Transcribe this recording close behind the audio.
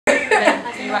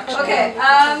Okay,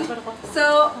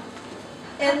 so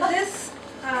in this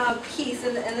piece,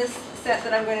 in this set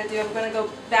that I'm going to do, I'm going to go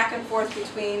back and forth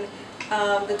between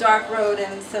the dark road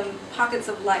and some pockets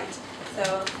of light.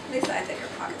 So, at least I think are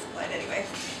pockets of light anyway.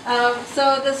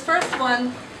 So this first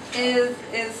one is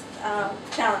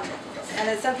challenging, and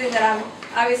it's something that I'm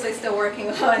obviously still working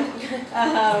on,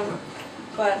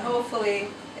 but hopefully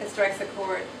it strikes a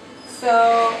chord.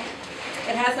 So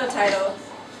it has no title,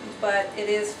 but it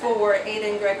is for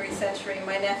Aiden Gregory Century,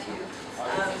 my nephew,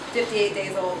 58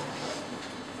 days old.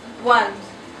 1.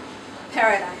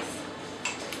 Paradise.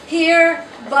 Here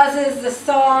buzzes the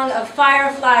song of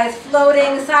fireflies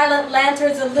floating, silent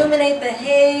lanterns illuminate the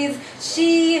haze.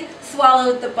 She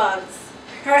swallowed the bugs.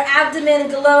 Her abdomen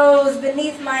glows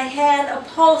beneath my hand, a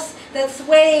pulse that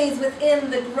sways within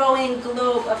the growing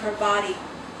globe of her body.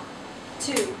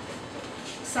 2.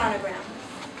 Sonogram.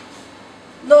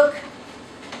 Look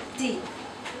deep.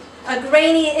 A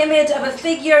grainy image of a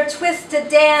figure twists to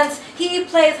dance. He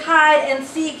plays hide and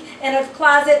seek in a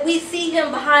closet. We see him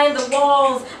behind the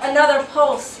walls. Another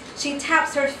pulse. She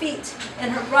taps her feet in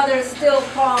her brother's still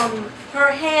palm.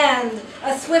 Her hand,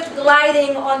 a swift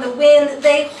gliding on the wind.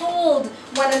 They hold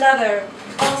one another,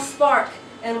 all spark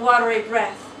and watery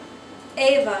breath.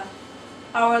 Ava,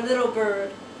 our little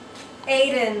bird.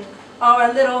 Aiden,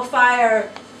 our little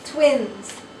fire.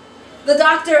 Twins. The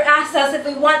doctor asks us if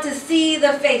we want to see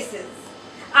the faces.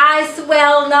 I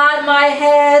swell, nod my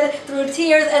head through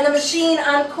tears, and the machine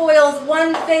uncoils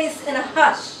one face in a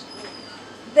hush.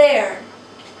 There,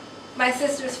 my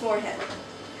sister's forehead.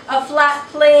 A flat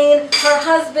plane, her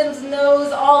husband's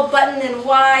nose all buttoned and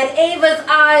wide. Ava's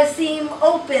eyes seem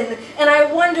open, and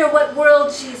I wonder what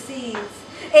world she sees.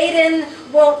 Aiden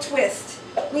won't twist.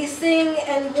 We sing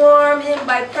and warm him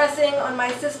by pressing on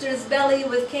my sister's belly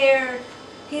with care.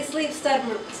 He sleeps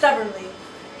stubbornly.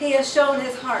 He has shown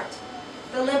his heart.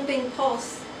 The limping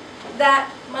pulse. That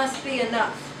must be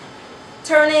enough.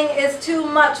 Turning is too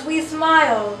much. We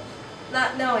smile,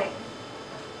 not knowing.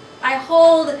 I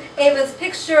hold Ava's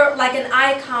picture like an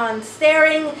icon,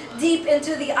 staring deep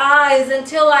into the eyes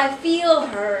until I feel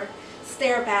her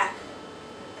stare back.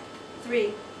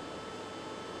 3.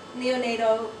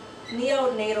 Neonatal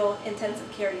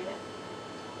intensive care unit.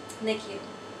 NICU.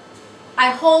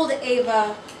 I hold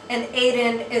Ava, and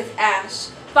Aiden is ash.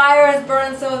 Fire is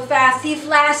burned so fast, he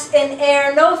flashed in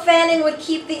air. No fanning would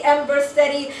keep the ember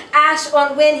steady. Ash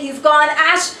on wind, he's gone.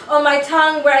 Ash on my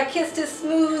tongue where I kissed his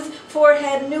smooth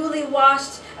forehead, newly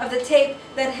washed of the tape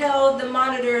that held the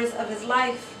monitors of his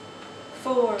life.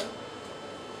 4.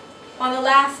 On the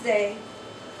last day,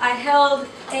 I held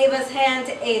Ava's hand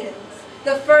to Aiden's.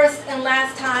 The first and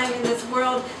last time in this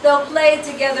world, they'll play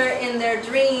together in their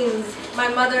dreams, my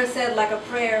mother said like a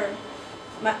prayer.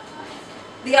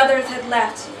 The others had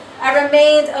left. I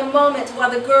remained a moment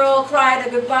while the girl cried a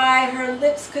goodbye her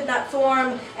lips could not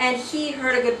form, and he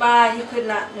heard a goodbye he could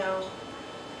not know.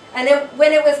 And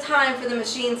when it was time for the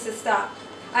machines to stop,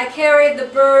 I carried the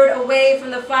bird away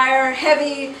from the fire.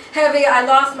 Heavy, heavy, I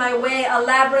lost my way, a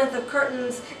labyrinth of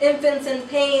curtains, infants in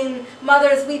pain,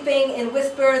 mothers weeping in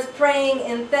whispers, praying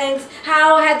in thanks.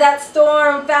 How had that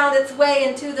storm found its way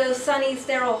into those sunny,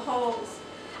 sterile halls?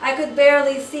 I could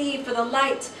barely see for the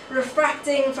light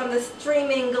refracting from the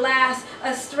streaming glass,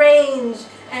 a strange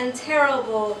and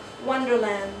terrible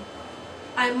wonderland.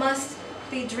 I must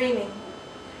be dreaming.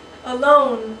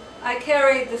 Alone, I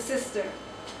carried the sister,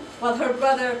 while her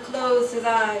brother closed his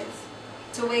eyes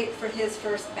to wait for his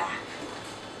first bath.